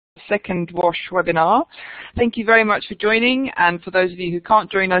second WASH webinar. Thank you very much for joining, and for those of you who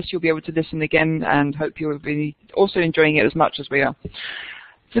can't join us, you'll be able to listen again, and hope you'll be also enjoying it as much as we are.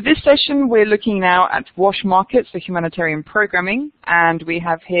 For this session, we're looking now at WASH markets for humanitarian programming, and we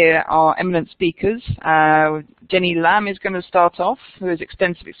have here our eminent speakers. Jenny Lamb is going to start off, who has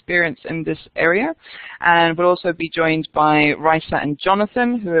extensive experience in this area, and we'll also be joined by Raisa and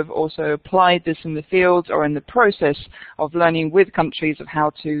Jonathan, who have also applied this in the field or in the process of learning with countries of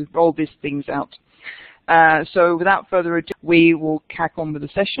how to roll these things out. So without further ado, we will crack on with the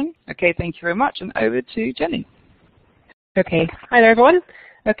session. Okay, thank you very much, and over to Jenny. Okay, hi there everyone.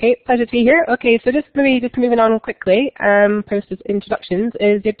 Okay, pleasure to be here. Okay, so just moving on quickly, post introductions,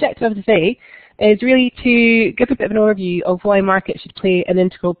 is the objective of today is really to give a bit of an overview of why markets should play an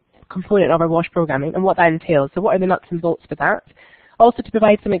integral component of our WASH programming and what that entails. So what are the nuts and bolts for that? Also to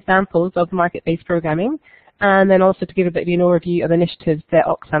provide some examples of market-based programming, and then also to give a bit of an overview of initiatives that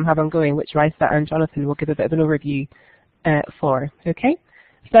Oxfam have ongoing, which Raisa and Jonathan will give a bit of an overview for. Okay,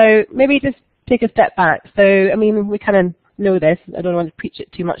 so maybe just take a step back. So I mean, we kind of know this. I don't want to preach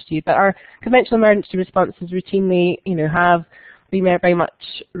it too much to you, but our conventional emergency responses routinely, have been very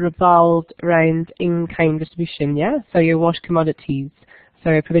much revolved around in-kind distribution. Yeah, so your WASH commodities,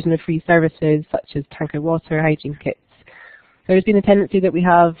 so provision of free services such as tanker water, hygiene kits. There's been a tendency that we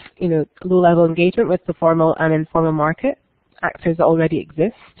have, low-level engagement with the formal and informal market actors that already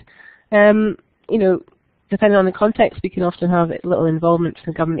exist. Depending on the context, we can often have little involvement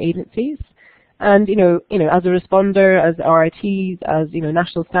from government agencies. And, as a responder, as RITs, as,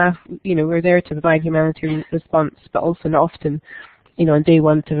 national staff, we're there to provide humanitarian response, but also not often, on day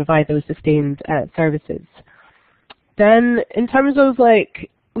one to provide those sustained services. Then, in terms of,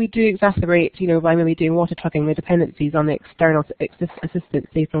 we do exacerbate, by maybe doing water trucking, the dependencies on the external assistance,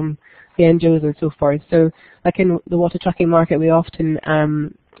 say, from the NGOs and so forth. So, like in the water trucking market, we often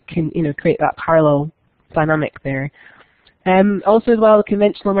can, create that parallel dynamic there. Also as well,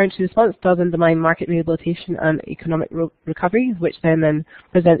 conventional emergency response does undermine market rehabilitation and economic recovery, which then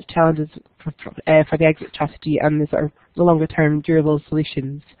presents challenges for the exit strategy and the sort of the longer term durable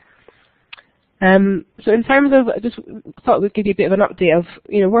solutions. So in terms of, I just thought we'd give you a bit of an update of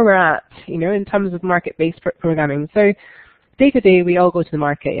where we're at, in terms of market-based programming. So day to day, we all go to the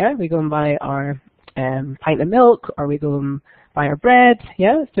market, yeah. We go and buy our pint of milk, or we go and buy our bread,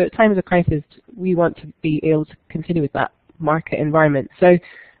 yeah. So at times of crisis, we want to be able to continue with that market environment. So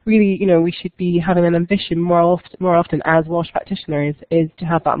really, we should be having an ambition more often as WASH practitioners is to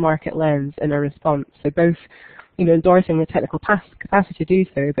have that market lens in our response. So both, endorsing the technical capacity to do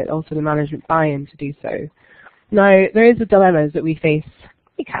so, but also the management buy-in to do so. Now, there is the dilemmas that we face.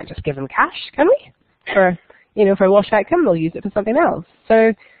 We can't just give them cash, can we? For a WASH outcome, they'll use it for something else.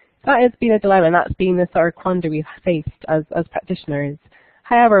 So that has been a dilemma, and that's been the sort of quandary we've faced as practitioners.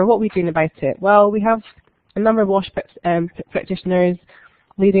 However, what are we doing about it? Well, we have a number of WASH practitioners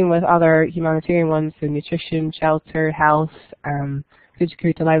leading with other humanitarian ones, so nutrition, shelter, health, food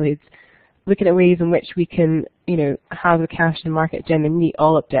security, livelihoods, looking at ways in which we can, have the cash and market agenda meet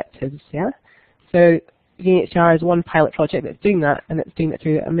all objectives, yeah? So UNHCR is one pilot project that's doing that, and it's doing it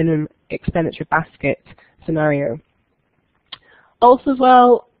through a minimum expenditure basket scenario. Also as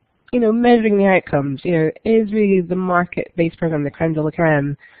well, measuring the outcomes, is really the market-based program the creme de la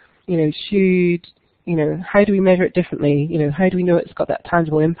creme, how do we measure it differently? How do we know it's got that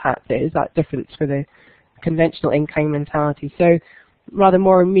tangible impact that is that difference for the conventional in-kind mentality? So rather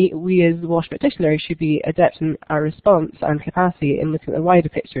more we as WASH practitioners should be adept in our response and capacity in looking at the wider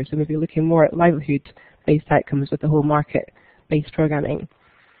picture. So maybe looking more at livelihood-based outcomes with the whole market-based programming.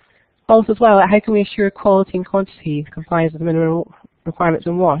 Also as well, how can we assure quality and quantity complies with the minimum requirements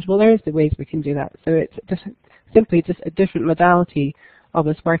in WASH? Well, there is the ways we can do that. So it's simply just a different modality of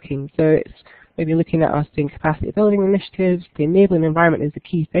us working. So it's maybe looking at us doing capacity building initiatives. The enabling environment is the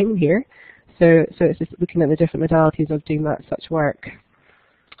key thing here. So it's just looking at the different modalities of doing that such work.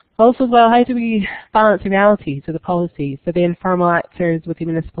 Also as well, how do we balance the realities of the policies, so the informal actors with the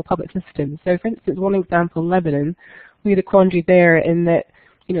municipal public system? So for instance, one example in Lebanon, we had a quandary there in that,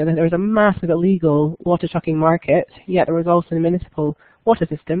 that there was a massive illegal water trucking market, yet there was also a municipal water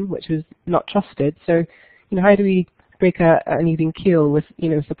system which was not trusted. So, how do we break an even keel with,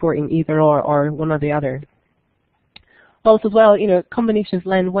 supporting either or one or the other? Also as well, combinations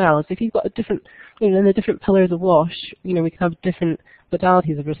lend well. So if you've got a different, in the different pillars of WASH, we can have different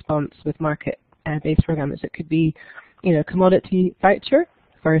modalities of response with market-based programs. It could be, commodity voucher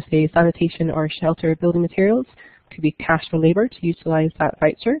for, say, sanitation or shelter building materials. It could be cash for labour to utilise that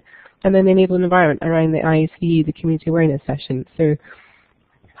voucher. And then the enabling environment around the IEC, the community awareness session. So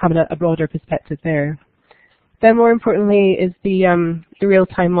having a broader perspective there. Then more importantly is the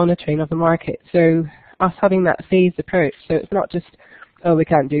real-time monitoring of the market. So us having that phased approach. So it's not just, oh, we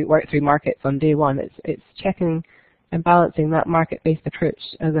can't work through markets on day one. It's checking and balancing that market-based approach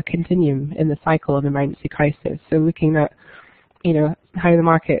as a continuum in the cycle of emergency crisis. So looking at, how the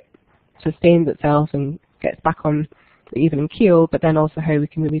market sustains itself and gets back on the even keel, but then also how we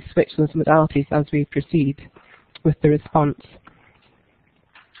can really switch those modalities as we proceed with the response.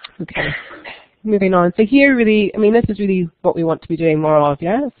 Okay, moving on. So here really, this is really what we want to be doing more of,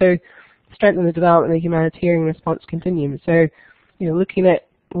 yeah? So strengthen the development of the humanitarian response continuum. So, looking at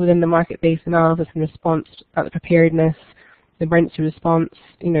within the market-based analysis and response at the preparedness, the emergency response,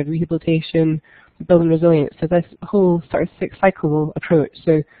 the rehabilitation, building resilience. So this whole sort of cyclical approach.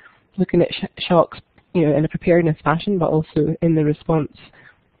 So looking at shocks, in a preparedness fashion, but also in the response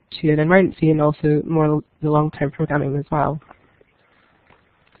to an emergency and also more the long-term programming as well.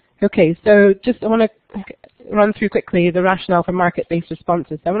 Okay, so I want to run through quickly the rationale for market-based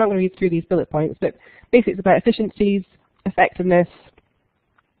responses. So I'm not going to read through these bullet points, but basically it's about efficiencies, effectiveness,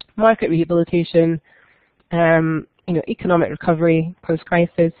 market rehabilitation, economic recovery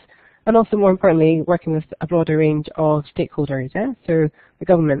post-crisis, and also more importantly, working with a broader range of stakeholders. Yeah? So the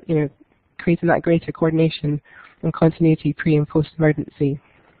government, creating that greater coordination and continuity pre and post-emergency.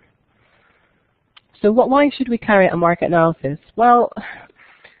 So why should we carry out a market analysis? Well,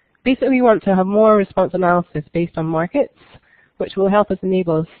 basically we want to have more response analysis based on markets, which will help us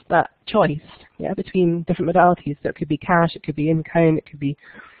enable us that choice between different modalities. So it could be cash, it could be in-kind, it could be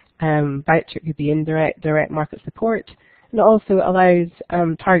voucher, it could be indirect, direct market support. And it also allows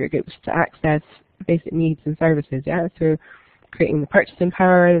target groups to access basic needs and services, so creating the purchasing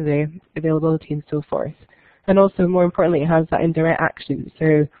power, the availability and so forth. And also, more importantly, it has that indirect action,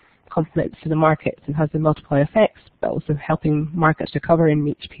 so complements to the markets and has the multiplier effects, but also helping markets recover and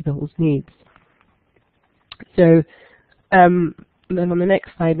reach people's needs. So then on the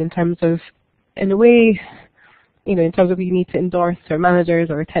next slide, in terms of, in a way, in terms of we need to endorse our managers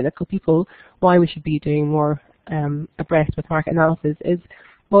or our technical people, why we should be doing more abreast with market analysis is,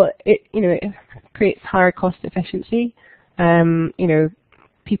 well, it creates higher cost efficiency.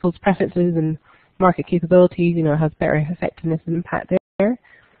 People's preferences and market capabilities, has better effectiveness and impact there.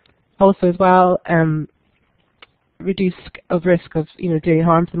 Also as well, reduce of risk of doing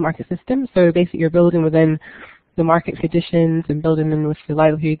harm to the market system. So basically, you're building within the market conditions and building in with the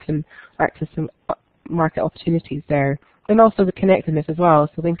livelihoods and access to market opportunities there. And also the connectedness as well,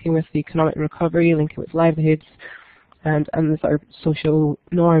 so linking with the economic recovery, linking with livelihoods, and the sort of social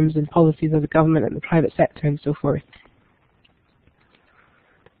norms and policies of the government and the private sector and so forth.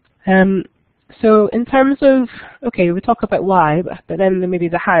 So in terms of, okay, we talk about why, but then maybe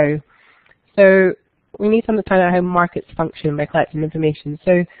the how. So we need to understand how markets function by collecting information.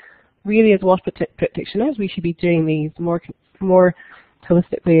 So really, as loss practitioners, we should be doing these more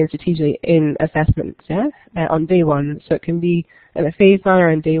holistically and strategically in assessments, on day one. So it can be in a phased manner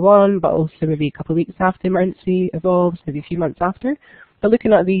on day one, but also maybe a couple of weeks after the emergency evolves, maybe a few months after. But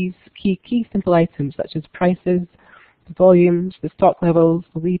looking at these key simple items such as prices, the volumes, the stock levels,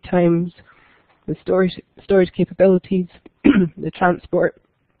 the lead times, the storage capabilities, the transport,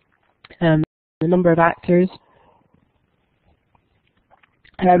 the number of actors,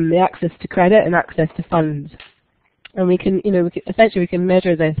 the access to credit and access to funds. And we can, essentially we can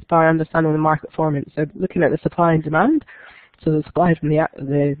measure this by understanding the market performance. So looking at the supply and demand, so the supply from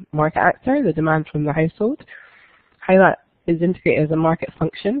the market actor, the demand from the household, how that is integrated as a market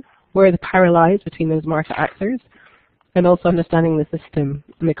function, where the power lies between those market actors, and also understanding the system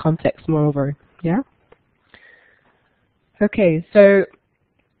and the context moreover, Okay, so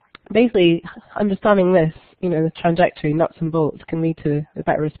basically understanding this, the trajectory, nuts and bolts, can lead to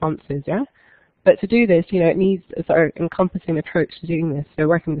better responses, But to do this, it needs a sort of encompassing approach to doing this. So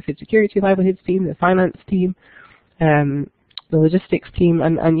working with the security livelihoods team, the finance team, the logistics team,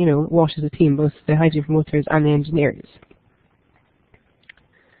 and WASH as a team, both the hygiene promoters and the engineers.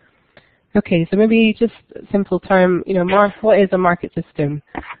 Okay, so maybe just a simple term, what is a market system?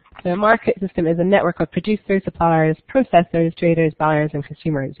 So a market system is a network of producers, suppliers, processors, traders, buyers, and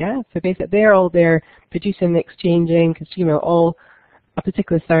consumers, So basically, they're all there producing, exchanging, consuming all a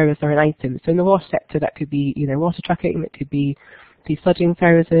particular service or an item. So in the wash sector, that could be either water trucking, it could be desludging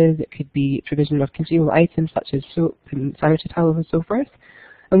services, it could be provision of consumable items such as soap and sanitary towels and so forth.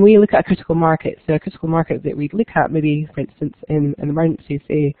 And we look at a critical market. So a critical market that we'd look at, maybe, for instance, in an emergency,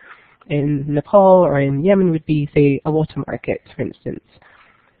 say, in Nepal or in Yemen, would be, say, a water market, for instance.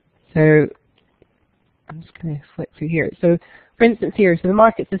 So I'm just going to flick through here. So for instance here, so the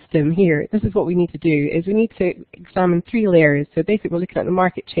market system here, this is what we need to do, is we need to examine 3 layers. So basically we're looking at the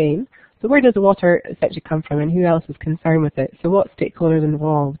market chain, So where does the water essentially come from, and who else is concerned with it? So what stakeholders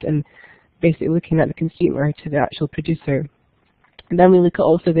involved, and basically looking at the consumer to the actual producer. And then we look at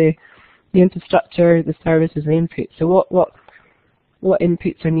also the infrastructure, the services, and inputs. So what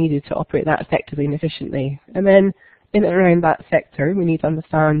inputs are needed to operate that effectively and efficiently. And then in and around that sector, we need to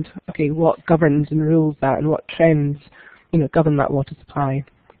understand, okay, what governs and rules that, and what trends, govern that water supply.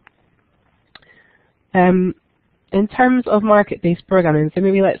 In terms of market-based programming, so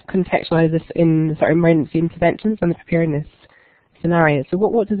maybe let's contextualize this in sort of emergency interventions and the preparedness scenario. So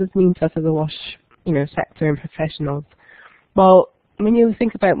what does this mean to us as a WASH, sector and professionals? Well, when you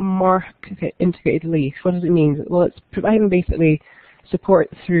think about market integrated relief, what does it mean? Well, it's providing basically support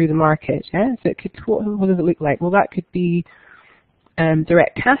through the market. Yeah. So what does it look like? Well, that could be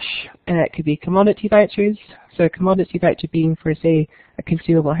direct cash, and it could be commodity vouchers. So a commodity voucher being for, say, a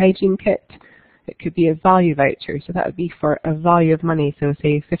consumable hygiene kit. It could be a value voucher, so that would be for a value of money, so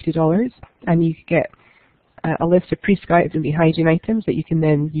say $50, and you could get a list of prescribed and hygiene items that you can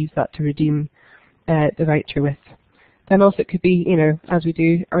then use that to redeem the voucher with. Then also it could be, as we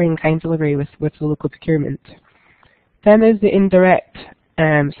do, our in-kind delivery with the local procurement. Then there's the indirect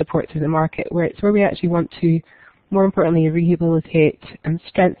support through the market, where it's where we actually want to, more importantly, rehabilitate and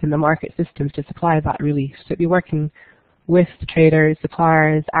strengthen the market systems to supply that relief. So it'd be working with traders,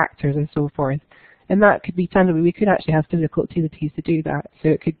 suppliers, actors, and so forth. And that could be tangible. We could actually have physical activities to do that. So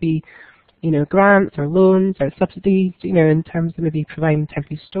it could be, grants or loans or subsidies, in terms of maybe providing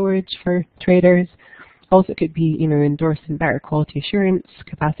temporary storage for traders. Also, it could be, endorsing better quality assurance,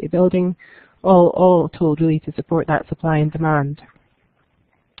 capacity building, all told really to support that supply and demand.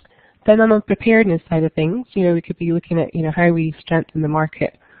 Then on the preparedness side of things, we could be looking at, how we strengthen the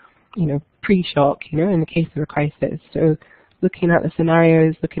market, pre-shock, in the case of a crisis. So looking at the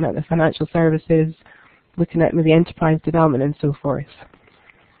scenarios, looking at the financial services, looking at maybe enterprise development and so forth.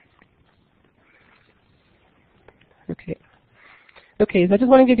 Okay, so I just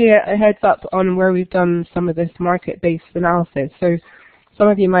want to give you a heads up on where we've done some of this market-based analysis. So some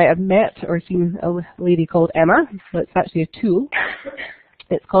of you might have met or seen a lady called Emma. So it's actually a tool.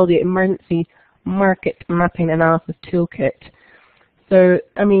 It's called the Emergency Market Mapping Analysis Toolkit. So,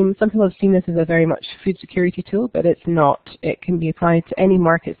 some people have seen this as a very much food security tool, but it's not. It can be applied to any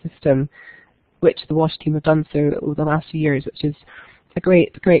market system, which the WASH team have done so over the last few years, which is a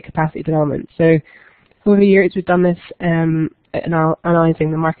great capacity development. So, over the years we've done this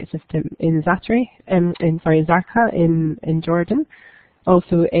analysing the market system in Zarqa in Jordan,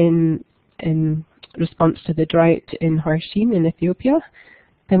 also in response to the drought in Harshim in Ethiopia.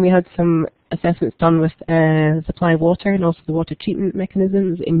 Then we had some assessments done with supply of water and also the water treatment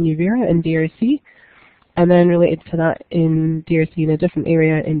mechanisms in Uvira and DRC. And then related to that in DRC in a different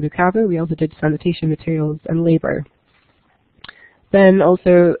area in Bukavu, we also did sanitation materials and labour. Then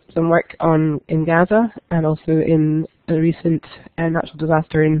also some work in Gaza, and also in a recent natural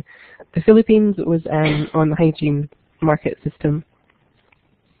disaster in the Philippines. It was on the hygiene market system.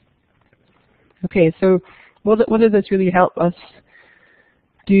 Okay, so what does this really help us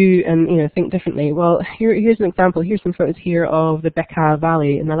do and think differently? Well, here's an example. Here's some photos here of the Bekaa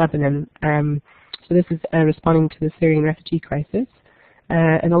Valley in Lebanon. So this is responding to the Syrian refugee crisis,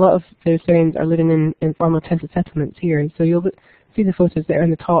 and a lot of the Syrians are living in informal tented settlements here. So you'll see the photos there on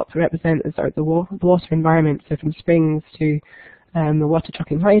the top represent the water environment. So from springs to the water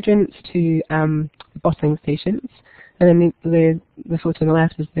trucking hydrants to the bottling stations. And then the photo on the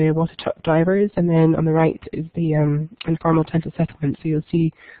left is the water truck drivers, and then on the right is the informal tented settlement. So you'll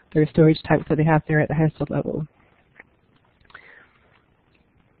see their storage tanks that they have there at the household level.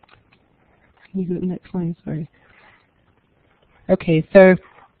 Can you go to the next slide? Sorry. Okay, so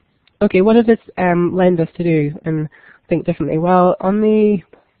what does this lend us to do and think differently? Well, on the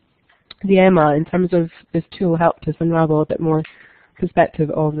EMA, in terms of this tool, helped us unravel a bit more perspective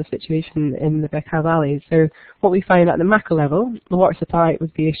of the situation in the Bekaa Valley. So what we find at the macro level, the water supply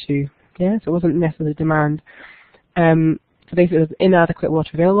was the issue. Yeah, so it wasn't necessarily demand. So basically, there was inadequate water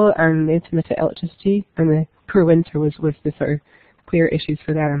available, and the intermittent electricity and the poor winter was the sort of clear issues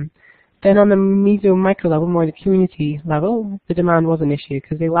for them. Then on the meso micro level, more the community level, the demand was an issue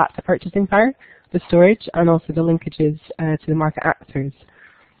because they lacked the purchasing power, the storage, and also the linkages to the market actors.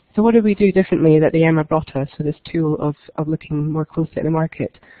 So what did we do differently that the EMA brought us, so this tool of looking more closely at the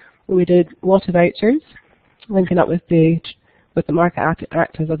market? Well, we did water vouchers, linking up with the market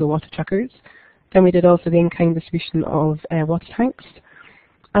actors of the water truckers. Then we did also the in-kind distribution of water tanks.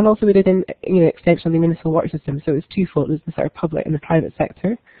 And also we did extension of the municipal water system, so it was twofold. It was the sort of public and the private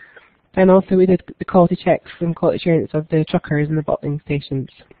sector. And also we did the quality checks and quality assurance of the truckers and the bottling stations.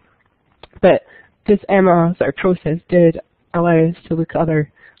 But this EMA sort of process did allow us to look at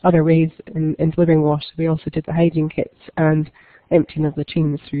other other ways in delivering wash. We also did the hygiene kits and emptying of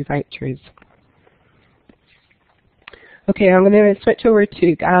latrines through vouchers. Okay, I'm going to switch over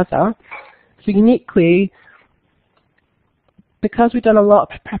to Gaza. So uniquely, because we've done a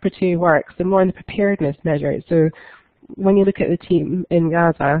lot of preparatory work, so more in the preparedness measures. So when you look at the team in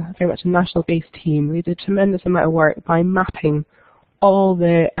Gaza, very much a national-based team, we did a tremendous amount of work by mapping all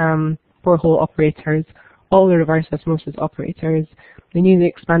the borehole operators, all the reverse osmosis operators. They knew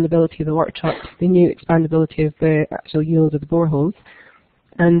the expandability of the workshops, they knew the expandability of the actual yield of the boreholes,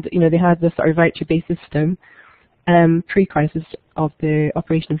 and they had this sort of voucher-based system pre-crisis of the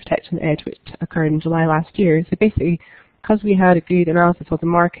Operation Protection Edge, which occurred in July last year. So basically, because we had a good analysis of the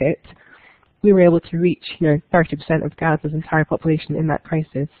market, we were able to reach 30% of Gaza's entire population in that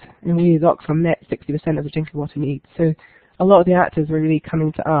crisis, and we as Oxfam met 60% of the drinking water needs. So a lot of the actors were really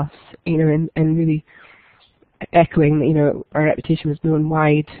coming to us, and really echoing that our reputation was known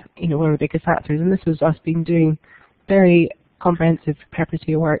wide, one of the biggest actors, and this was us doing very comprehensive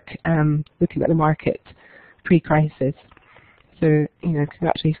preparatory work, looking at the market pre-crisis. So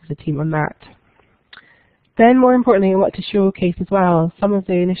congratulations to the team on that. Then more importantly, I want to showcase as well some of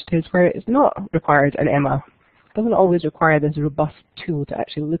the initiatives where it's not required an EMA. It doesn't always require this robust tool to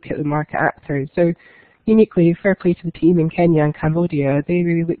actually look at the market actors. So uniquely, fair play to the team in Kenya and Cambodia. They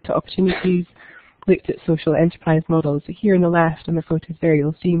really looked at opportunities, looked at social enterprise models. So here on the left in the photos there,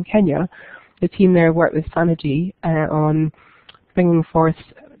 you'll see in Kenya, the team there worked with Sanitation on bringing forth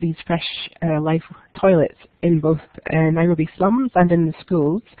these fresh life toilets in both Nairobi slums and in the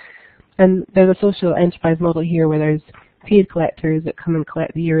schools. And there's a social enterprise model here where there's paid collectors that come and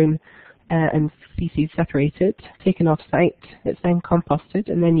collect the urine and feces separated, taken off site. It's then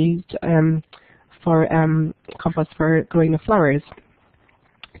composted and then used for compost for growing the flowers.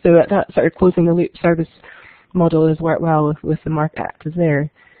 So that sort of closing the loop service model has worked well with the market actors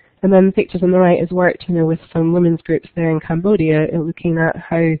there. And then the pictures on the right has worked, with some women's groups there in Cambodia, looking at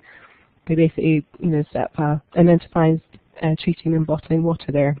how they basically, set up an enterprise treating and bottling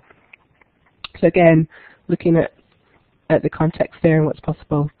water there. So again, looking at the context there and what's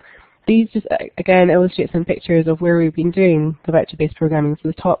possible. These just, again, illustrate some pictures of where we've been doing the voucher-based programming. So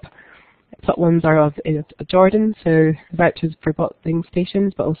the top ones are of Jordan, so vouchers for bottling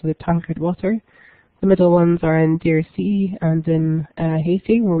stations, but also the tankered water. The middle ones are in DRC and in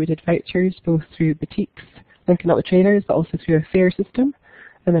Haiti, where we did vouchers both through boutiques, linking up with traders, but also through a fair system.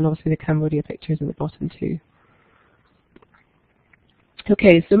 And then obviously the Cambodia pictures at the bottom too.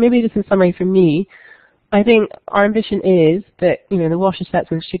 Okay, so maybe just in summary from me, I think our ambition is that the wash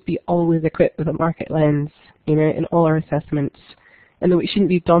assessments should be always equipped with a market lens, in all our assessments, and that we shouldn't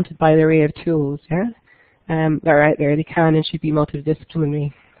be daunted by the array of tools, that are out there. They can and should be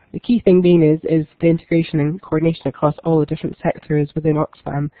multidisciplinary. The key thing being is the integration and coordination across all the different sectors within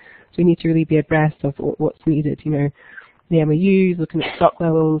Oxfam. So we need to really be abreast of what's needed. The MOUs, looking at stock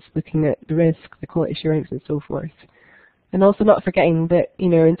levels, looking at the risk, the quality assurance, and so forth. And also not forgetting that,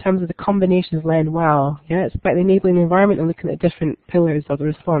 in terms of the combinations lend well, it's about the enabling environment and looking at different pillars of the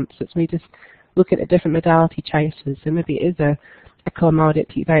response. So it's maybe just looking at different modality choices. So maybe it is a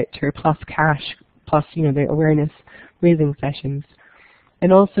commodity voucher plus cash plus, the awareness raising sessions.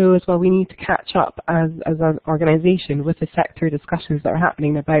 And also as well, we need to catch up as an organisation with the sector discussions that are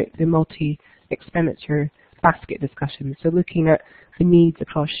happening about the multi-expenditure basket discussions. So looking at the needs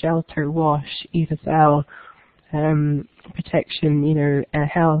across shelter, wash, EFSL, protection,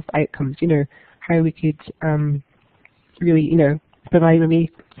 health outcomes, how we could really, provide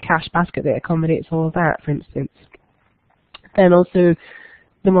maybe a cash basket that accommodates all of that, for instance. Then also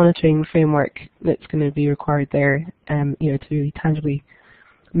the monitoring framework that's going to be required there, to really tangibly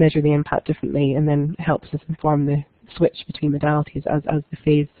measure the impact differently, and then helps us inform the switch between modalities as the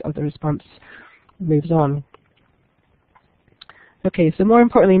phase of the response moves on. Okay, so more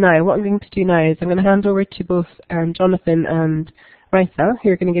importantly now, what I'm going to do now is I'm going to hand over to both Jonathan and Raisa, who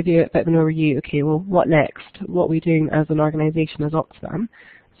are going to give you a bit of an overview. Okay, well, what next? What are we doing as an organisation, as Oxfam?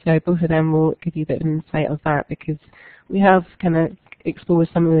 So both of them will give you a bit of an insight of that, because we have kind of exposed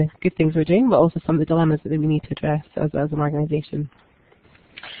some of the good things we're doing, but also some of the dilemmas that we need to address as an organisation.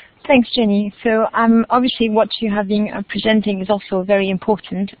 Thanks, Jenny. So obviously what you have been presenting is also very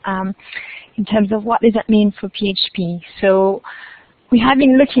important in terms of what does that mean for PHP. So we have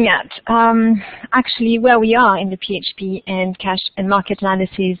been looking at actually where we are in the PHP and cash and market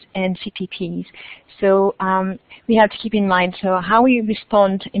analysis and CPPs. So we have to keep in mind how we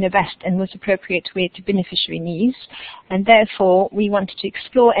respond in the best and most appropriate way to beneficiary needs, and therefore we wanted to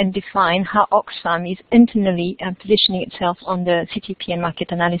explore and define how Oxfam is internally positioning itself on the CTP and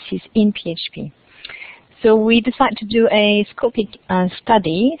market analysis in PHP. So we decided to do a scoping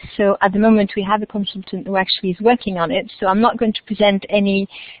study. So at the moment we have a consultant who actually is working on it. So I'm not going to present any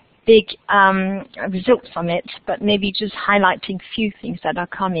big results from it, but maybe just highlighting a few things that are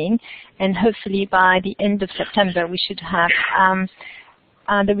coming. And hopefully by the end of September we should have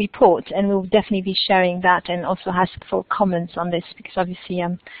the report, and we'll definitely be sharing that and also ask for comments on this, because obviously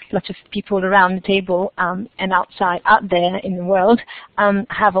lots of people around the table and out there in the world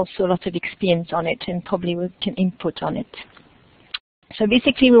have also a lot of experience on it and probably can input on it. So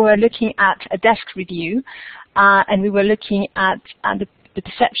basically we were looking at a desk review and we were looking at the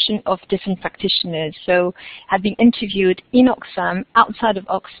perception of different practitioners. So I've been interviewed in Oxfam, outside of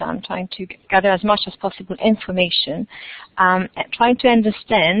Oxfam, trying to gather as much as possible information, and trying to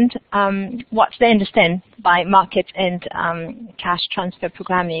understand what they understand by market and cash transfer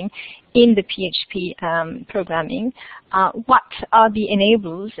programming in the PHP programming. What are the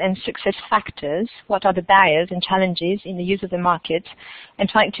enablers and success factors? What are the barriers and challenges in the use of the market? And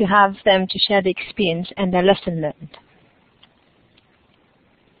trying to have them to share the experience and their lesson learned.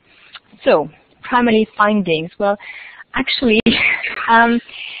 So, primary findings. Well, actually,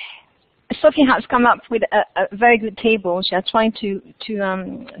 Sophie has come up with a very good table. She is trying to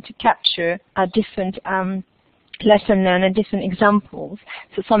capture different lesson learned and different examples.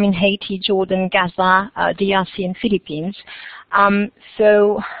 So some in Haiti, Jordan, Gaza, DRC, and Philippines.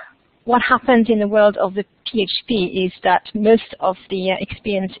 So what happens in the world of the PHP is that most of the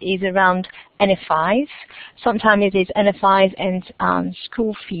experience is around NFIs. Sometimes it is NFIs and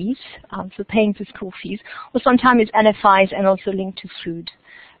school fees, so paying for school fees, or sometimes it's NFIs and also linked to food.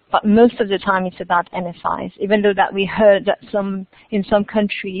 But most of the time it's about NFIs, even though that we heard that in some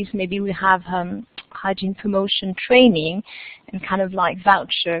countries maybe we have hygiene promotion training and kind of like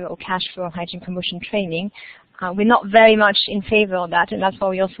voucher or cash for hygiene promotion training. We're not very much in favor of that, and that's why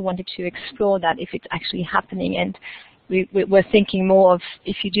we also wanted to explore that if it's actually happening. And we're thinking more of,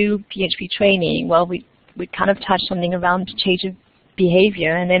 if you do PHP training, well, we kind of touch something around change of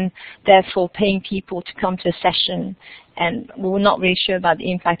behaviour, and then therefore paying people to come to a session, and we were not really sure about the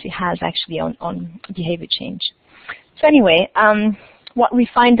impact it has actually on behaviour change. So anyway, what we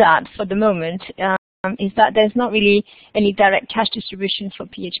find out for the moment is that there's not really any direct cash distribution for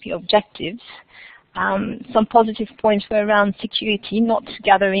PHP objectives. Some positive points were around security, not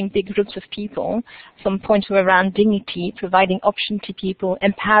gathering big groups of people. Some points were around dignity, providing option to people,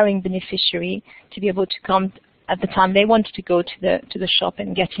 empowering beneficiary to be able to come at the time they wanted to go to the shop,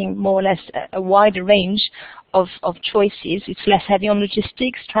 and getting more or less a wider range of choices. It's less heavy on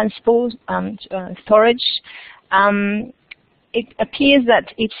logistics, transport, storage. It appears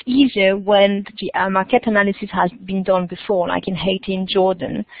that it's easier when the market analysis has been done before, like in Haiti and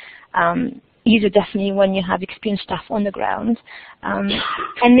Jordan. Easier definitely when you have experienced staff on the ground,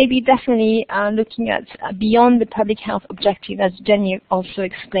 and maybe definitely looking at beyond the public health objective, as Jenny also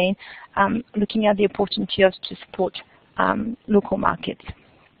explained, looking at the opportunity to support local markets.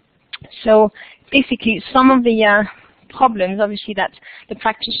 So basically some of the problems obviously that the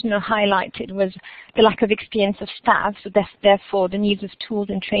practitioner highlighted was the lack of experience of staff, so therefore the needs of tools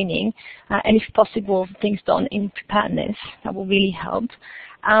and training, and if possible things done in preparedness that will really help.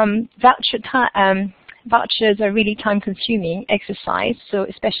 Vouchers are really time-consuming exercise, so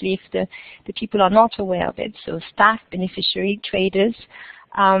especially if the people are not aware of it. So staff, beneficiary, traders.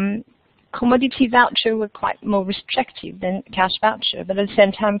 Commodity voucher were quite more restrictive than cash voucher, but at the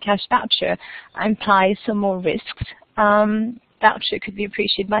same time, cash voucher implies some more risks. Voucher could be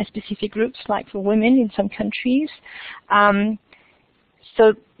appreciated by specific groups, like for women in some countries.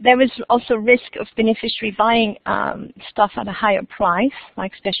 So there was also risk of beneficiary buying stuff at a higher price,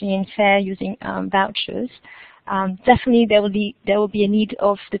 like especially in fair using vouchers. Definitely there will be a need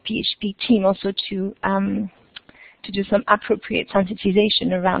of the PHP team also to do some appropriate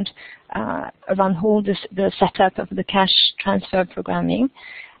sensitization around all the setup of the cash transfer programming.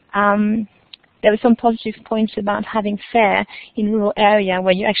 There were some positive points about having fair in rural area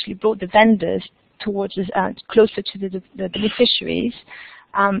where you actually brought the vendors towards closer to the beneficiaries,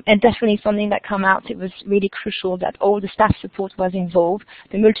 and definitely something that came out. It was really crucial that all the staff support was involved.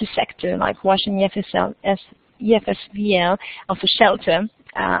 The multi-sector, like WASH and EFSVL, also shelter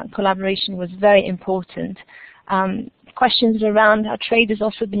collaboration was very important. Questions around our traders,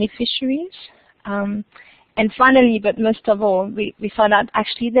 also beneficiaries. And finally, but most of all, we found out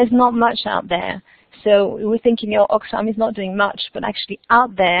actually there's not much out there. So we were thinking, Oxfam is not doing much, but actually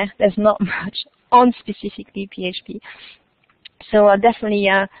out there's not much on specifically PHP. So definitely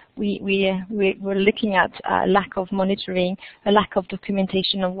we're looking at a lack of monitoring, a lack of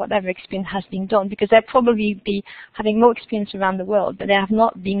documentation of whatever experience has been done, because they'll probably be having more experience around the world, but they have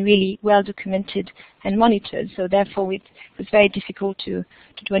not been really well documented and monitored. So therefore it was very difficult to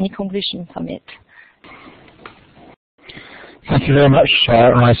do any conclusion from it. Thank you very much,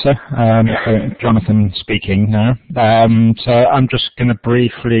 Raisa. Jonathan speaking now. So I'm just going to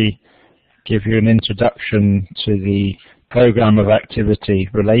briefly give you an introduction to the program of activity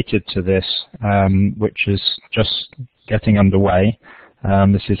related to this, which is just getting underway.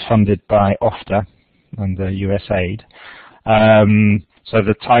 This is funded by OFTA and the USAID. So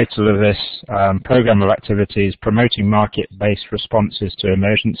the title of this program of activity is Promoting Market-Based Responses to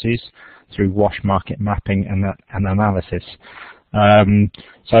Emergencies through WASH Market Mapping and Analysis.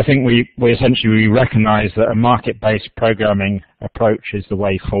 So I think we essentially recognize that a market-based programming approach is the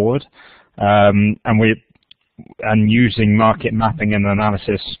way forward, and using market mapping and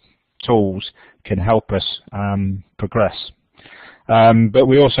analysis tools can help us progress. But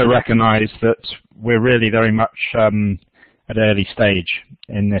we also recognize that we're really very much at early stage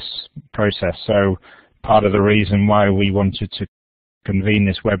in this process. So part of the reason why we wanted to convene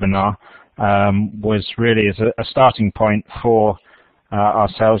this webinar was really as a starting point for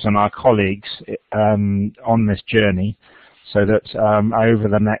ourselves and our colleagues on this journey, so that over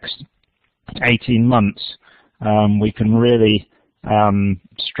the next 18 months we can really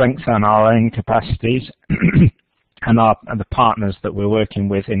strengthen our own capacities and the partners that we're working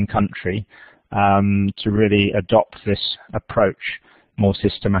with in country to really adopt this approach more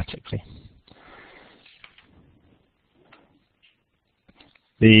systematically.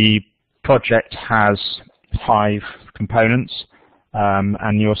 The project has 5 components,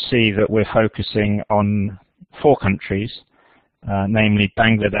 and you'll see that we're focusing on 4 countries, namely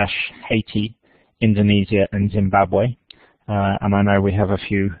Bangladesh, Haiti, Indonesia and Zimbabwe, and I know we have a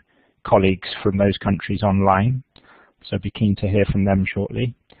few colleagues from those countries online, so be keen to hear from them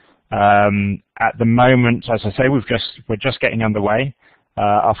shortly. At the moment, as I say, we're just getting underway.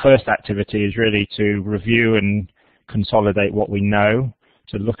 Our first activity is really to review and consolidate what we know,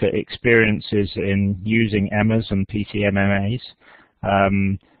 to look at experiences in using EMAs and PCMMAs,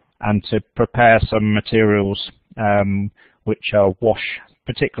 and to prepare some materials which are WASH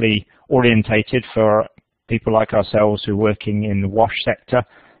particularly orientated for people like ourselves who are working in the WASH sector,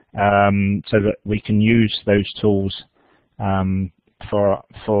 so that we can use those tools for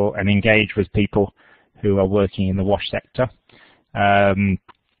and engage with people who are working in the WASH sector.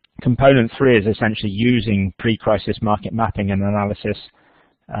 Component 3 is essentially using pre-crisis market mapping and analysis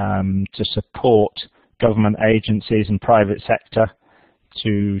to support government agencies and private sector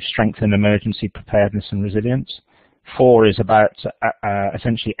to strengthen emergency preparedness and resilience. 4 is about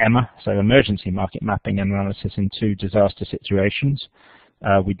essentially EMA, so emergency market mapping and analysis in 2 disaster situations.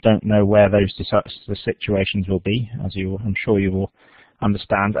 We don't know where those disaster situations will be, as I'm sure you will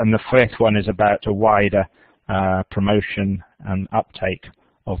understand. And the 5th one is about a wider promotion and uptake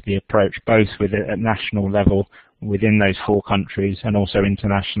of the approach, both at national level within those 4 countries and also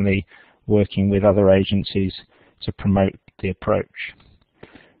internationally, working with other agencies to promote the approach.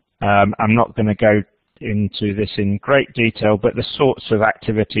 I'm not going to go into this in great detail, but the sorts of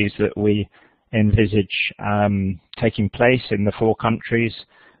activities that we envisage taking place in the 4 countries,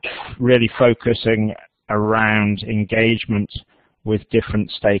 really focusing around engagement with different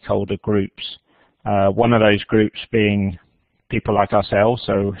stakeholder groups. One of those groups being people like ourselves,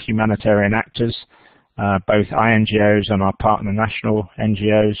 so humanitarian actors, both INGOs and our partner national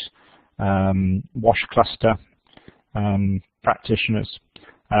NGOs, WASH cluster practitioners.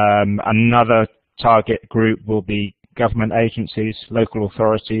 Another target group will be government agencies, local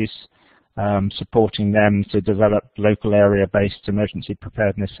authorities, supporting them to develop local area-based emergency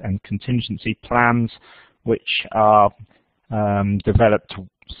preparedness and contingency plans, which are developed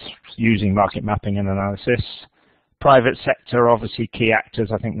using market mapping and analysis. Private sector, obviously key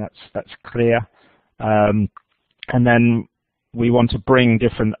actors, I think that's clear. And then we want to bring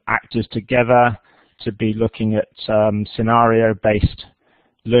different actors together to be looking at scenario-based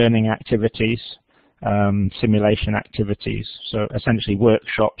learning activities, simulation activities, so essentially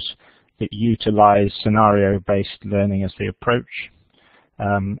workshops that utilize scenario-based learning as the approach,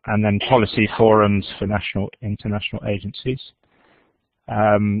 and then policy forums for national, international agencies.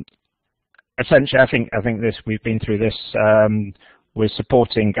 Essentially, I think we've been through this. We're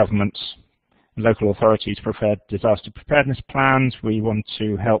supporting governments and local authorities prepare disaster preparedness plans. We want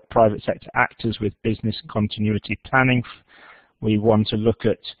to help private sector actors with business continuity planning. We want to look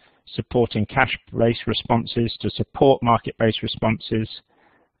at supporting cash-based responses to support market-based responses.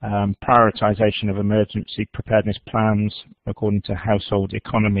 prioritization of emergency preparedness plans according to household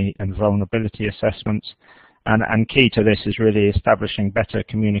economy and vulnerability assessments. And key to this is really establishing better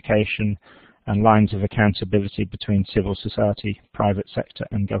communication and lines of accountability between civil society, private sector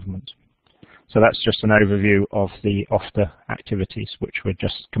and government. So that's just an overview of the OFTA activities which we're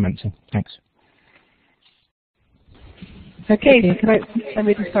just commencing. Thanks. Okay, just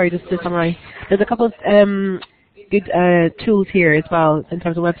to summarize, there's a couple of good tools here as well in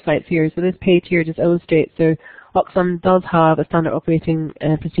terms of websites here. So this page here just illustrates, so Oxfam does have a standard operating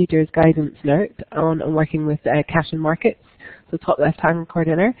procedures guidance note on working with cash and markets, so top left-hand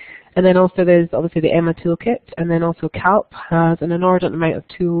corner. And then also there's obviously the EMA toolkit, and then also CALP has an inordinate amount of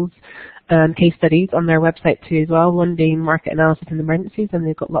tools and case studies on their website too as well, one-day market analysis and emergencies, and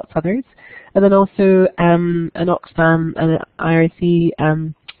they've got lots of others. And then also an Oxfam and an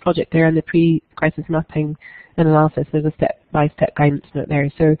IRC project there, and the pre-crisis mapping and analysis. There's a step-by-step guidance note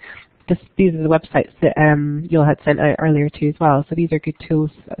there. So these are the websites that You'll had sent out earlier too as well. So these are good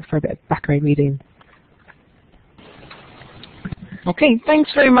tools for a bit of background reading. Okay,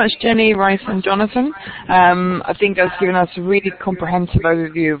 thanks very much, Jenny, Rice, and Jonathan. I think that's given us a really comprehensive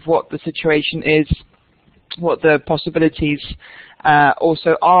overview of what the situation is, what the possibilities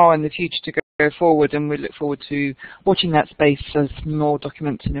also are in the future to go forward, and we look forward to watching that space as more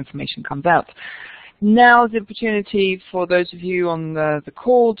documents and information comes out. Now is the opportunity for those of you on the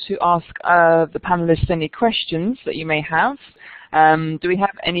call to ask the panelists any questions that you may have. Do we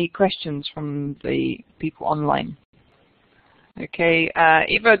have any questions from the people online? Okay,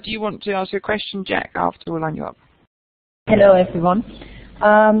 Eva, do you want to ask a question? Jack, after we'll line you up. Hello, everyone.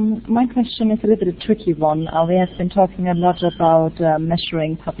 My question is a little bit a tricky one. We have been talking a lot about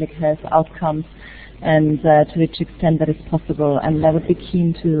measuring public health outcomes and to which extent that is possible. And I would be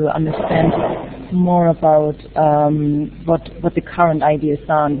keen to understand more about what the current ideas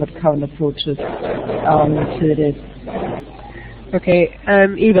are and what current approaches to it is. Okay,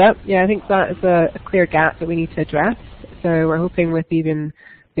 Eva, yeah, I think that is a clear gap that we need to address. So we're hoping with even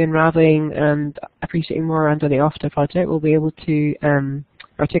the unraveling and appreciating more under the OFTA project, we'll be able to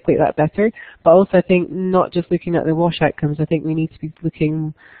articulate that better. But also I think not just looking at the WASH outcomes, I think we need to be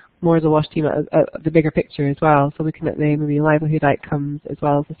looking more as a WASH team at the bigger picture as well. So looking at the maybe livelihood outcomes as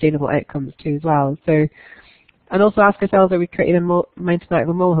well as sustainable outcomes too as well. So, and also ask ourselves, are we creating a mountain out of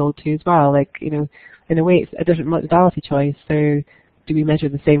a molehill too as well? Like, you know, in a way it's a different modality choice. So do we measure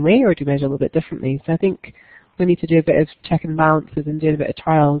the same way or do we measure a little bit differently? So I think we need to do a bit of check and balances and do a bit of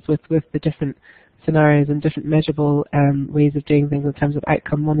trials with the different scenarios and different measurable ways of doing things in terms of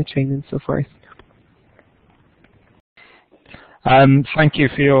outcome monitoring and so forth. Thank you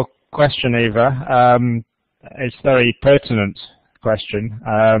for your question, Eva. It's a very pertinent question,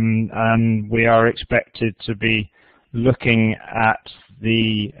 and we are expected to be looking at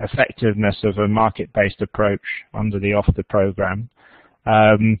the effectiveness of a market-based approach under the OFTA program.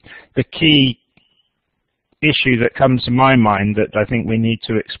 The key issue that comes to my mind that I think we need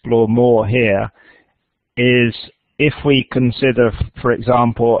to explore more here is if we consider, for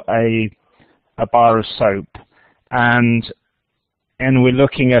example, a bar of soap and we're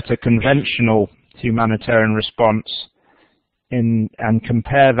looking at a conventional humanitarian response and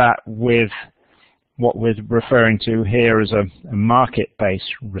compare that with what we're referring to here as a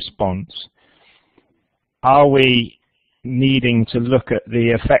market-based response, are we needing to look at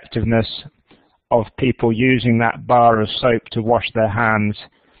the effectiveness of people using that bar of soap to wash their hands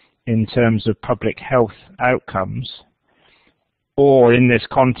in terms of public health outcomes? Or in this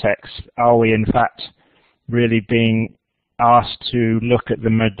context, are we in fact really being asked to look at the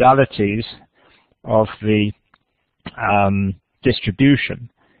modalities of the distribution?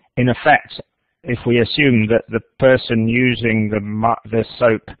 In effect, if we assume that the person using the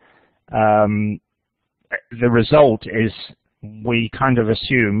soap, the result is we kind of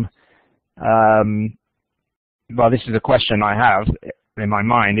assume, well, this is a question I have in my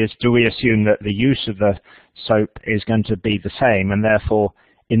mind, is do we assume that the use of the soap is going to be the same, and therefore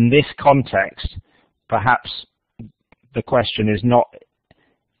in this context perhaps the question is not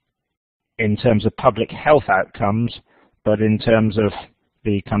in terms of public health outcomes but in terms of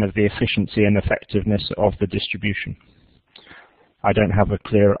the kind of the efficiency and effectiveness of the distribution. I don't have a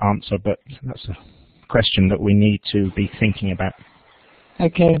clear answer, but that's a question that we need to be thinking about.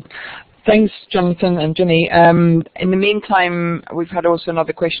 Okay. Thanks, Jonathan and Jenny. In the meantime, we've had also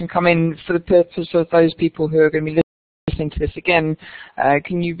another question come in for the purpose of those people who are going to be listening listening to this again,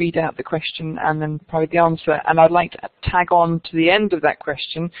 can you read out the question and then provide the answer? And I'd like to tag on to the end of that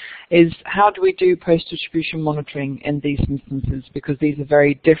question is, how do we do post-distribution monitoring in these instances? Because these are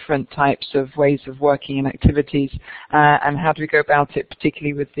very different types of ways of working and activities, and how do we go about it,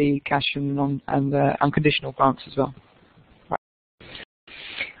 particularly with the cash and unconditional grants as well?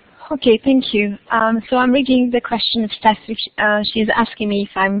 Okay, thank you. So I'm reading the question of Steph. She's asking me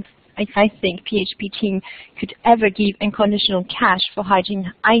if I think PHP team could ever give unconditional cash for hygiene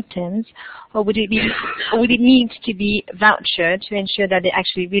items, or would it need to be voucher to ensure that they're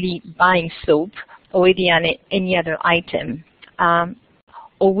actually really buying soap or any other item,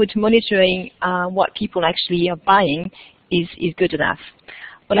 or would monitoring what people actually are buying is good enough?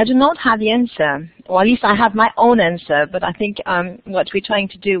 Well, I do not have the answer, or at least I have my own answer, but I think what we're trying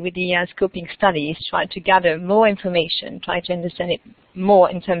to do with the scoping study is try to gather more information, try to understand it more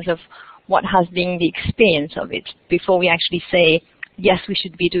in terms of what has been the experience of it before we actually say, yes, we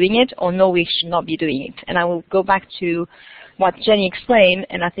should be doing it, or no, we should not be doing it. And I will go back to what Jenny explained,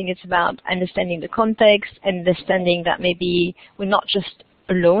 and I think it's about understanding the context, understanding that maybe we're not just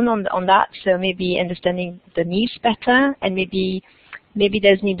alone on that, so maybe understanding the needs better, and maybe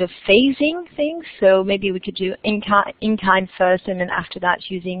there's need of phasing things, so maybe we could do in-kind first, and then after that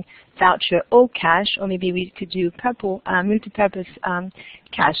using voucher or cash, or maybe we could do multi-purpose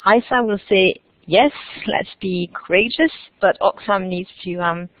cash. ISA will say, yes, let's be courageous, but Oxfam needs to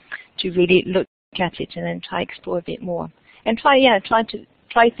really look at it and then try explore a bit more. And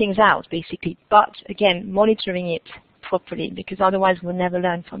try things out, basically, but again, monitoring it properly, because otherwise we'll never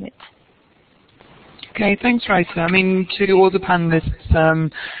learn from it. Okay, thanks, Raisa. I mean, to all the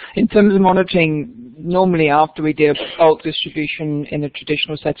panelists, in terms of monitoring, normally after we do bulk distribution in a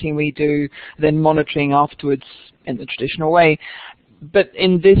traditional setting, we do then monitoring afterwards in the traditional way. But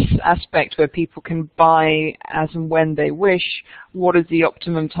in this aspect where people can buy as and when they wish, what is the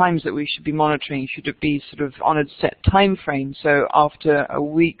optimum times that we should be monitoring? Should it be sort of on a set time frame? So after a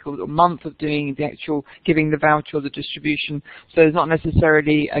week or a month of doing the actual giving the voucher or the distribution, so there's not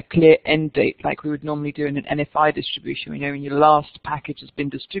necessarily a clear end date like we would normally do in an NFI distribution. We know when your last package has been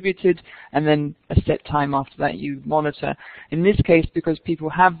distributed and then a set time after that you monitor. In this case, because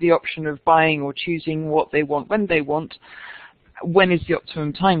people have the option of buying or choosing what they want when they want, when is the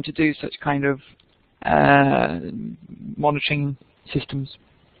optimum time to do such kind of monitoring systems?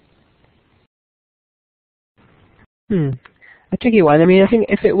 A tricky one. I mean, I think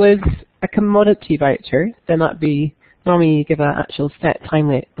if it was a commodity voucher, then that'd be, normally you give an actual set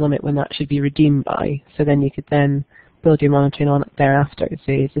time limit when that should be redeemed by, so then you could then build your monitoring on it thereafter.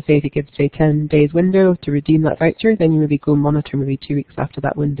 So if you give, say, 10 days window to redeem that voucher, then you maybe go monitor maybe 2 weeks after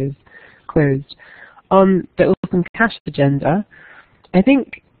that window's closed. On the open cash agenda, I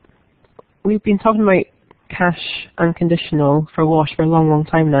think we've been talking about cash unconditional for WASH for a long, long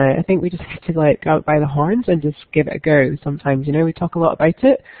time now. I think we just need to like go out by the horns and just give it a go sometimes. You know, we talk a lot about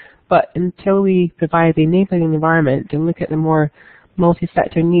it, but until we provide the enabling environment and look at the more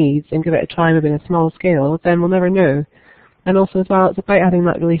multi-sector needs and give it a try maybe on a small scale, then we'll never know. And also as well, it's about having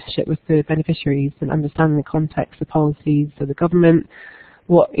that relationship with the beneficiaries and understanding the context, the policies of the government,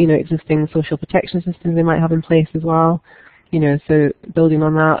 what, you know, existing social protection systems they might have in place as well, you know, so building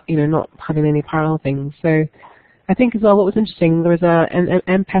on that, you know, not having any parallel things. So I think as well what was interesting, there was an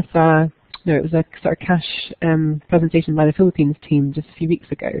M-Pesa, no, it was a sort of cash presentation by the Philippines team just a few weeks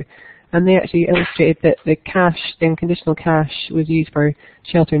ago, and they actually illustrated that the cash, the unconditional cash, was used for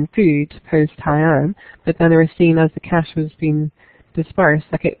shelter and food post-Haiyan, but then they were seeing as the cash was being dispersed,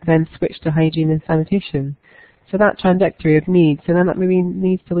 like it then switched to hygiene and sanitation. So that trajectory of needs, and then that maybe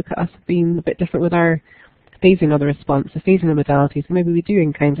needs to look at us being a bit different with our phasing of the response, the phasing of modalities. So maybe we do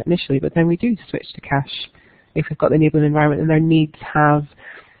in-kind initially, but then we do switch to cash if we've got the enabling environment and their needs have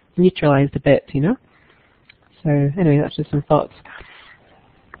neutralized a bit, you know? So anyway, that's just some thoughts.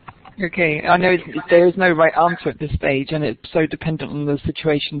 Okay, I know there is no right answer at this stage, and it's so dependent on the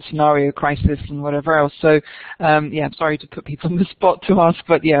situation, scenario, crisis, and whatever else. So, yeah, I'm sorry to put people on the spot to ask,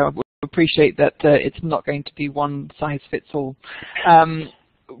 but yeah, appreciate that it's not going to be one size fits all.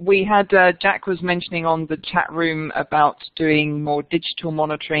 We had, Jack was mentioning on the chat room about doing more digital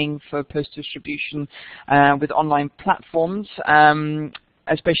monitoring for post-distribution with online platforms,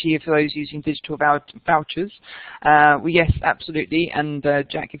 especially for those using digital vouchers. Well, yes, absolutely. And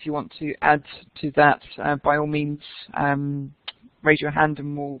Jack, if you want to add to that, by all means, raise your hand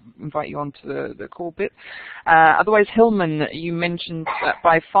and we'll invite you onto the call bit. Otherwise, Hillman, you mentioned that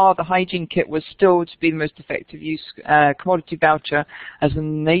by far the hygiene kit was still to be the most effective use commodity voucher, as the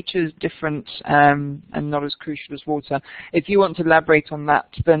nature is different and not as crucial as water. If you want to elaborate on that,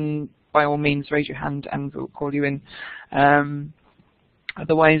 then by all means raise your hand and we'll call you in.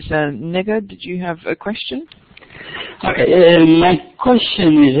 Otherwise, Nega, did you have a question? Okay, my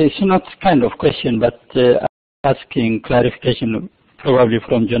question is, it's not kind of question, but asking clarification probably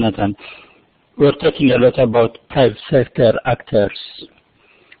from Jonathan. We're talking a lot about private sector actors,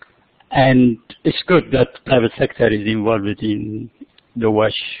 and it's good that private sector is involved in the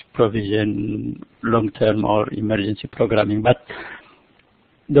wash provision, long-term or emergency programming, but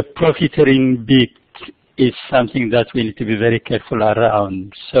the profiteering bit is something that we need to be very careful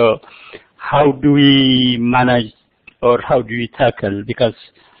around. So how do we manage, or how do we tackle? Because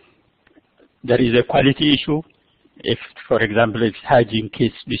there is a quality issue. If, for example, it's hygiene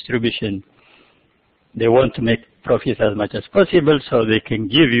kits distribution, they want to make profit as much as possible, so they can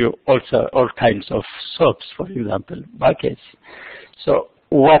give you also all kinds of soaps, for example, buckets. So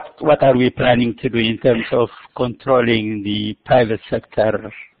what are we planning to do in terms of controlling the private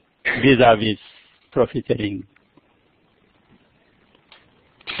sector vis-a-vis profiteering?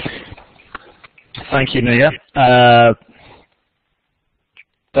 Thank you, Nia.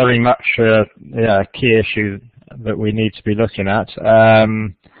 Very much a key issue that we need to be looking at.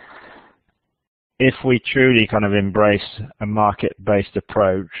 If we truly kind of embrace a market-based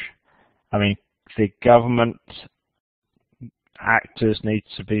approach, I mean, the government actors need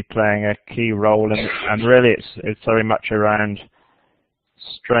to be playing a key role, and really it's very much around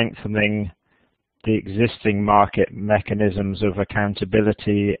strengthening the existing market mechanisms of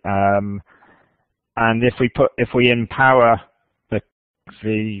accountability, and if we empower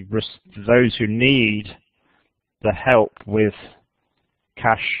those who need the help with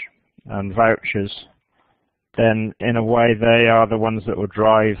cash and vouchers, then in a way they are the ones that will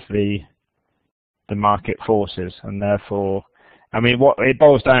drive the market forces, and therefore, I mean, what it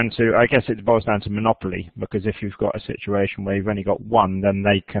boils down to, I guess it boils down to monopoly, because if you've got a situation where you've only got one, then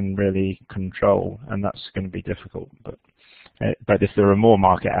they can really control, and that's going to be difficult. But if there are more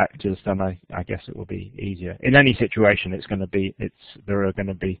market actors, then I guess it will be easier. In any situation, there are going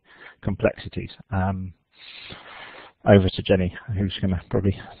to be complexities. Over to Jenny, who's going to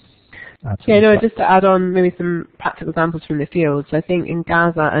probably add some. Yeah, no, just to add on maybe some practical examples from the field. So I think in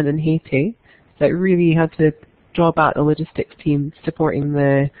Gaza and in Haiti, that really had to draw back the logistics team supporting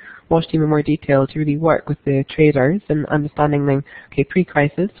the wash team in more detail to really work with the traders and understanding them, okay,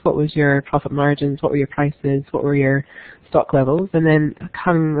 pre-crisis, what was your profit margins, what were your prices, what were your stock levels, and then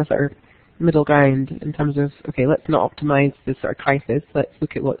having the sort of middle ground in terms of, okay, let's not optimize this sort of crisis, let's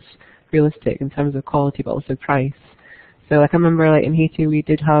look at what's realistic in terms of quality but also price. So like I remember like in Haiti we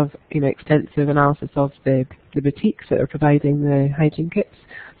did have, you know, extensive analysis of the boutiques that are providing the hygiene kits.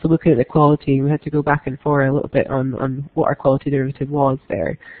 So looking at the quality, we had to go back and forth a little bit on what our quality derivative was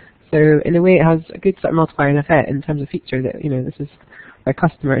there. So in a way it has a good sort of multiplying effect in terms of feature that, you know, this is our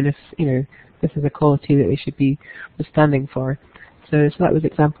customer, and if, you know, this is a quality that they should be standing for. So that was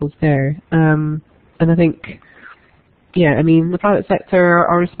examples there. And I think, yeah, I mean, the private sector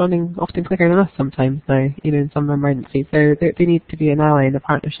are responding often quicker than us sometimes now, you know, in some emergencies. So they need to be an ally and a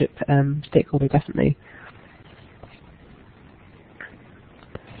partnership stakeholder, definitely.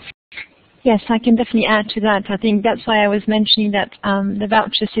 Yes, I can definitely add to that. I think that's why I was mentioning that the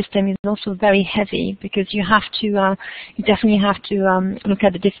voucher system is also very heavy, because you have to, you definitely have to look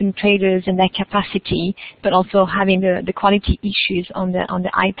at the different traders and their capacity, but also having the quality issues on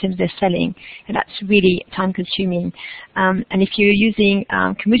the items they're selling, and that's really time-consuming. And if you're using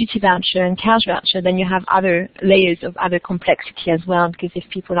commodity voucher and cash voucher, then you have other layers of other complexity as well, because if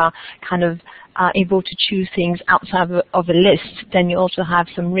people are kind of able to choose things outside of a list, then you also have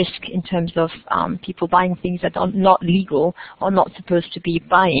some risk in terms of people buying things that are not legal or not supposed to be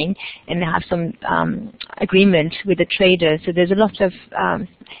buying, and they have some agreement with the trader. So there's a lot of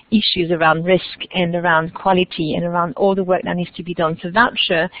issues around risk and around quality and around all the work that needs to be done. So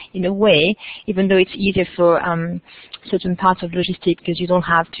voucher, in a way, even though it's easier for certain parts of logistics because you don't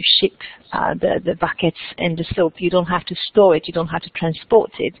have to ship the buckets and the soap, you don't have to store it, you don't have to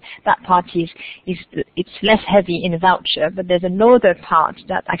transport it. That part it's less heavy in a voucher, but there's another part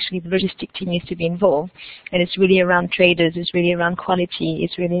that actually the logistics team needs to be involved, and it's really around traders, it's really around quality,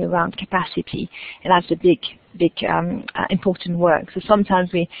 it's really around capacity, and that's the big important work. So sometimes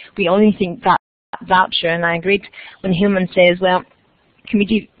we only think that voucher, and I agree when Human says, well,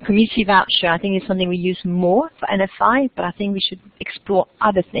 community voucher, I think is something we use more for NFI, but I think we should explore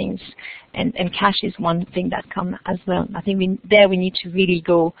other things, and cash is one thing that comes as well. I think we need to really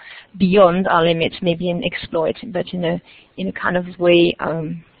go beyond our limits, maybe, and explore it, but in a kind of way,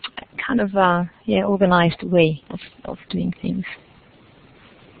 organized way of doing things.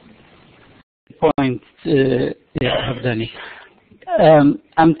 Point, Abdani.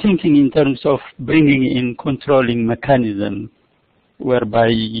 I'm thinking in terms of bringing in controlling mechanism whereby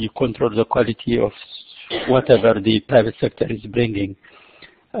you control the quality of whatever the private sector is bringing.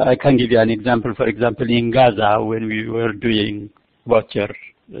 I can give you an example. For example, in Gaza, when we were doing voucher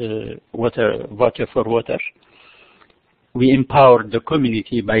for water, we empowered the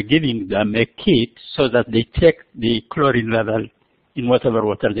community by giving them a kit so that they check the chlorine level in whatever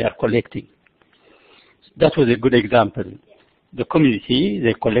water they are collecting. That was a good example. The community,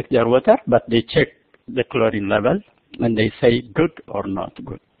 they collect their water, but they check the chlorine level, and they say good or not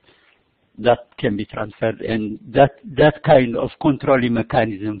good. That can be transferred, and that kind of controlling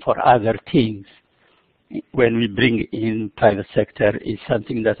mechanism for other things when we bring in private sector is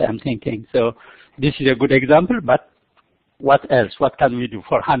something that I'm thinking. So this is a good example, but what else? What can we do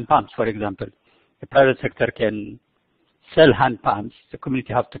for hand pumps, for example? The private sector can sell hand pumps. The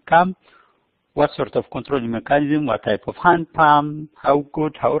community have to come. What sort of controlling mechanism? What type of hand pump? How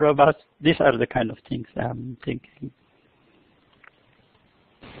good? How robust? These are the kind of things I'm thinking.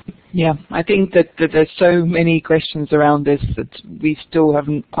 Yeah, I think that there's so many questions around this that we still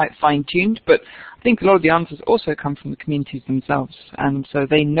haven't quite fine-tuned, but I think a lot of the answers also come from the communities themselves, and so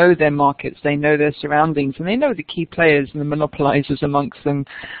they know their markets, they know their surroundings, and they know the key players and the monopolizers amongst them,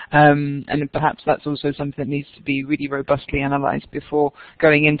 and perhaps that's also something that needs to be really robustly analyzed before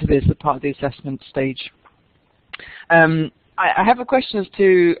going into this as part of the assessment stage. I have a question as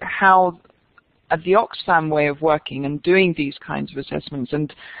to how the Oxfam way of working and doing these kinds of assessments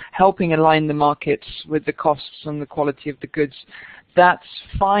and helping align the markets with the costs and the quality of the goods, that's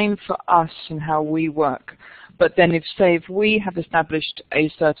fine for us and how we work. But then if we have established a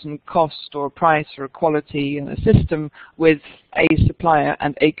certain cost or a price or a quality and a system with a supplier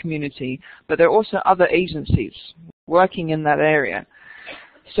and a community, but there are also other agencies working in that area.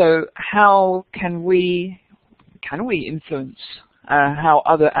 So how can we influence how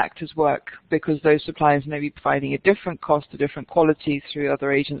other actors work, because those suppliers may be providing a different cost, a different quality through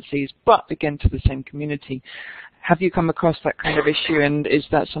other agencies, but again to the same community. Have you come across that kind of issue, and is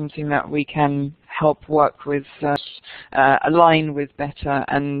that something that we can help work with, align with better,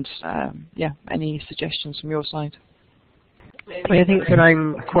 and yeah, any suggestions from your side? I think it's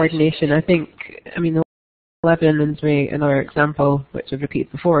around coordination. I mean, the Lebanon's way, another example, which I've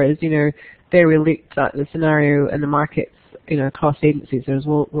repeated before, is, there we looked at the scenario and the markets, across agencies. There was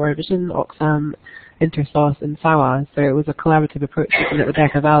World Vision, Oxfam, Intersos, and SAWA. So it was a collaborative approach looking at the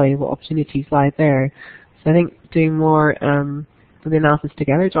Bekaa Valley, what opportunities lie there. So I think doing more of the analysis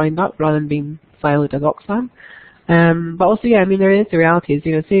together, joined up, rather than being siloed as Oxfam. But also, yeah, I mean, there is the reality is,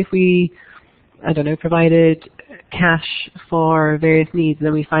 say if we, provided cash for various needs, and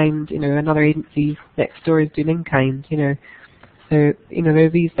then we find, another agency next door is doing in-kind, So, there are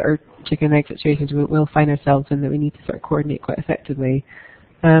these that are chicken and egg situations we'll find ourselves in that we need to sort of coordinate quite effectively.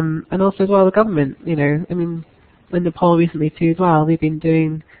 And also as well the government, I mean, in Nepal recently too as well, they've been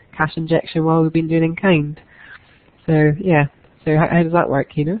doing cash injection while we've been doing in kind. So yeah, so how does that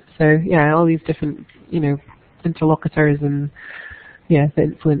work, So yeah, all these different, interlocutors and yeah, that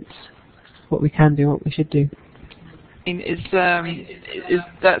influence what we can do, what we should do. Is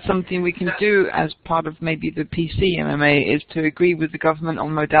that something we can do as part of maybe the PC MMA, is to agree with the government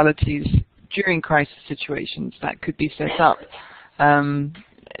on modalities during crisis situations that could be set up? I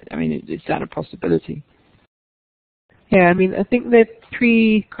mean, is that a possibility? Yeah, I mean, I think the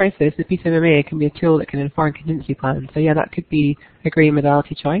pre-crisis, the PCMMA can be a tool that can inform contingency plans. So yeah, that could be a great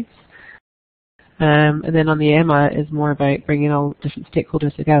modality choice. And then on the EMA is more about bringing all different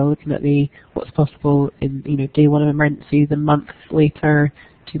stakeholders together, looking at what's possible in day one of emergencies, a month later,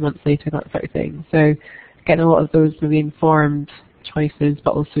 2 months later, that sort of thing. So getting a lot of those maybe informed choices,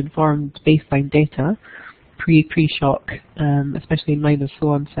 but also informed baseline data, pre-shock, especially in mind of slow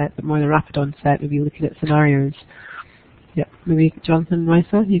onset, but more the rapid onset, maybe looking at scenarios. Yeah, maybe Jonathan,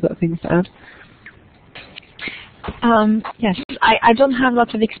 Raisa, you got things to add? Yes, I don't have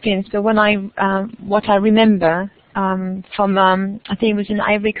lots of experience, but what I remember from I think it was in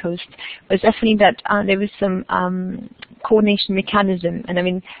Ivory Coast was definitely that there was some coordination mechanism, and I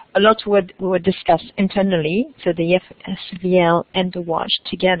mean a lot were discussed internally, so the EFSVL and the WASH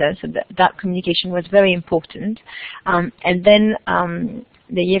together, so that communication was very important, and then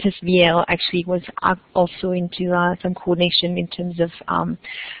the EFSVL actually was also into some coordination in terms of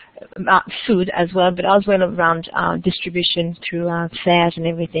food as well, but as well around distribution through fairs and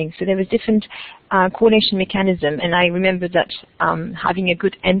everything. So there was different coordination mechanism, and I remember that having a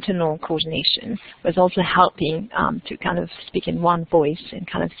good internal coordination was also helping to kind of speak in one voice and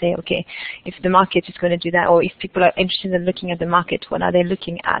kind of say, okay, if the market is going to do that, or if people are interested in looking at the market, what are they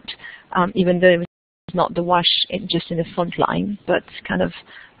looking at? Even though it was not the wash just in the front line, but kind of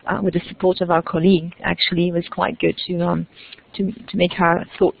with the support of our colleague, actually, it was quite good to make her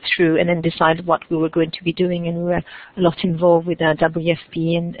thought through and then decide what we were going to be doing. And we were a lot involved with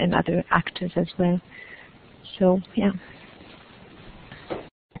WFP and other actors as well. So, yeah.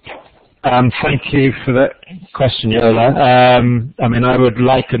 Thank you for that question, Yola. I mean, I would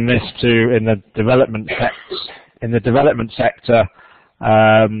liken this to in the development sector,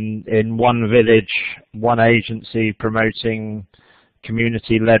 in one village, one agency promoting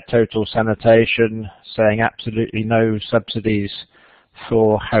community-led total sanitation, saying absolutely no subsidies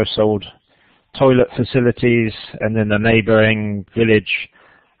for household toilet facilities, and in a neighbouring village,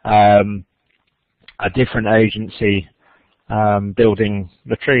 a different agency building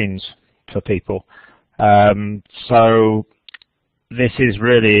latrines for people. So this is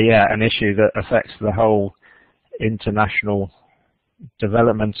really an issue that affects the whole international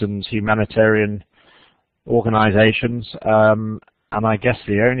development and humanitarian organisations. And I guess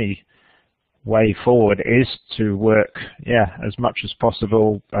the only way forward is to work, as much as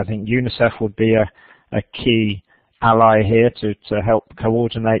possible. I think UNICEF would be a key ally here to help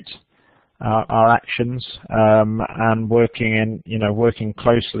coordinate our actions, and working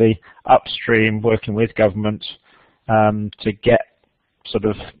closely upstream, working with government to get sort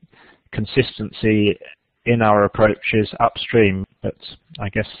of consistency in our approaches upstream. But I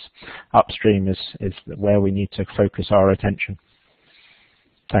guess upstream is where we need to focus our attention.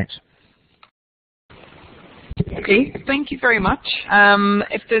 Thanks. Okay, thank you very much.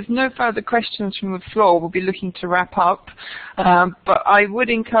 If there's no further questions from the floor, we'll be looking to wrap up. But I would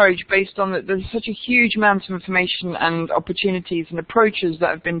encourage, based on that there's such a huge amount of information and opportunities and approaches that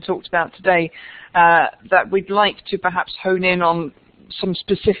have been talked about today, that we'd like to perhaps hone in on some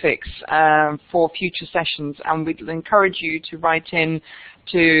specifics for future sessions, and we'd encourage you to write in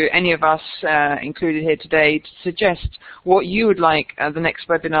to any of us included here today to suggest what you would like the next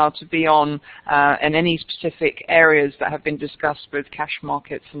webinar to be on, and any specific areas that have been discussed with cash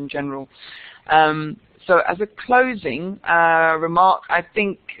markets in general. So as a closing remark, I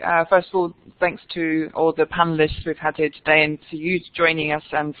think, first of all, thanks to all the panelists we've had here today and to you joining us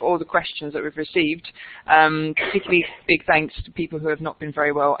and for all the questions that we've received. Particularly big thanks to people who have not been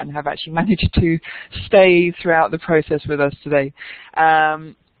very well and have actually managed to stay throughout the process with us today.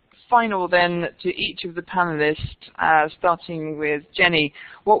 Final then to each of the panelists, starting with Jenny,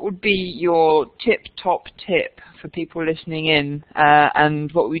 what would be your top tip for people listening in, and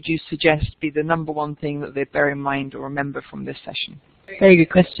what would you suggest be the #1 thing that they bear in mind or remember from this session? Very good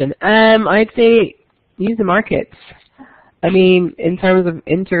question. I'd say use the markets. I mean, in terms of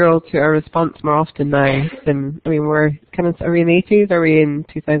integral to our response more often now than, I mean, are we in the 80s? Are we in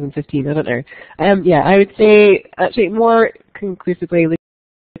 2015? I don't know. I would say actually more conclusively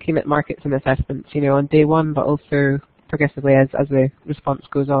looking at markets and assessments, on day one, but also progressively as the response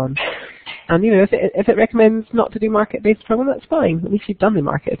goes on. And if it recommends not to do market-based program, that's fine. At least you've done the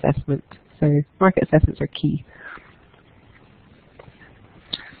market assessment. So market assessments are key.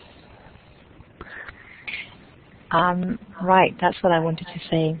 Right, that's what I wanted to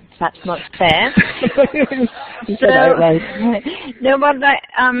say. That's not fair. You said that right. No, but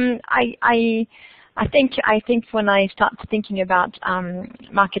I think when I started thinking about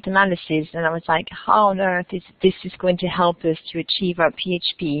market analysis, and I was like, how on earth is this going to help us to achieve our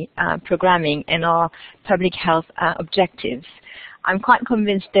PHP programming and our public health objectives? I'm quite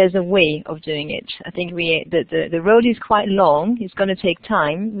convinced there's a way of doing it. I think the road is quite long. It's going to take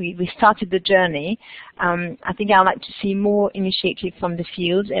time. We started the journey. I think I'd like to see more initiative from the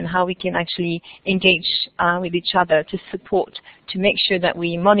field and how we can actually engage with each other to support, to make sure that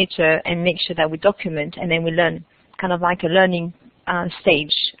we monitor and make sure that we document, and then we learn, kind of like a learning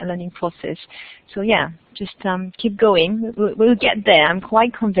stage, a learning process. So yeah, just keep going. We'll get there. I'm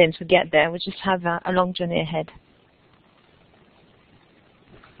quite convinced we'll get there. We'll just have a long journey ahead.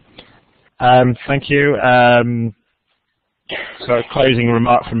 Thank you. So a closing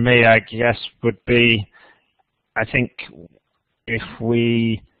remark from me, I guess, would be, I think if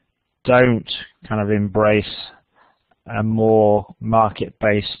we don't kind of embrace a more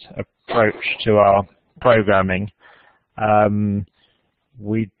market-based approach to our programming,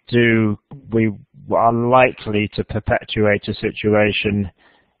 we are likely to perpetuate a situation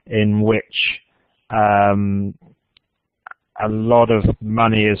in which a lot of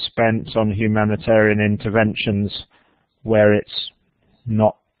money is spent on humanitarian interventions where it's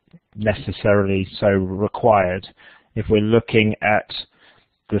not necessarily so required. If we're looking at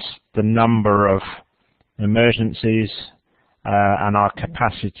the number of emergencies and our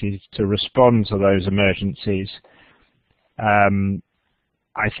capacity to respond to those emergencies,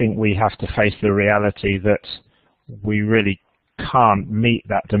 I think we have to face the reality that we really can't meet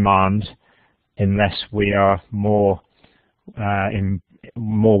that demand unless we are more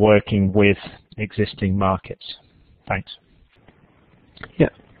working with existing markets. Thanks. Yeah.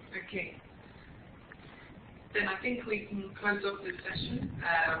 Okay. Then I think we can close off this session.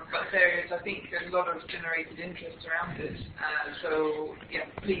 But there is, I think, a lot of generated interest around this. So, yeah,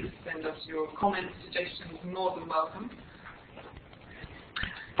 please send us your comments, suggestions, more than welcome.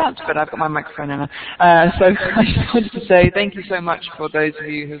 That's good. I've got my microphone in now. So I just wanted to say thank you so much for those of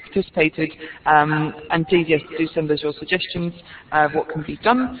you who have participated. And please, yes, do send us your suggestions of what can be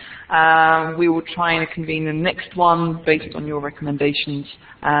done. We will try and convene the next one based on your recommendations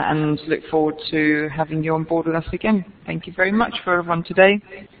and look forward to having you on board with us again. Thank you very much for everyone today.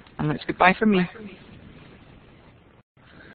 And that's goodbye from me.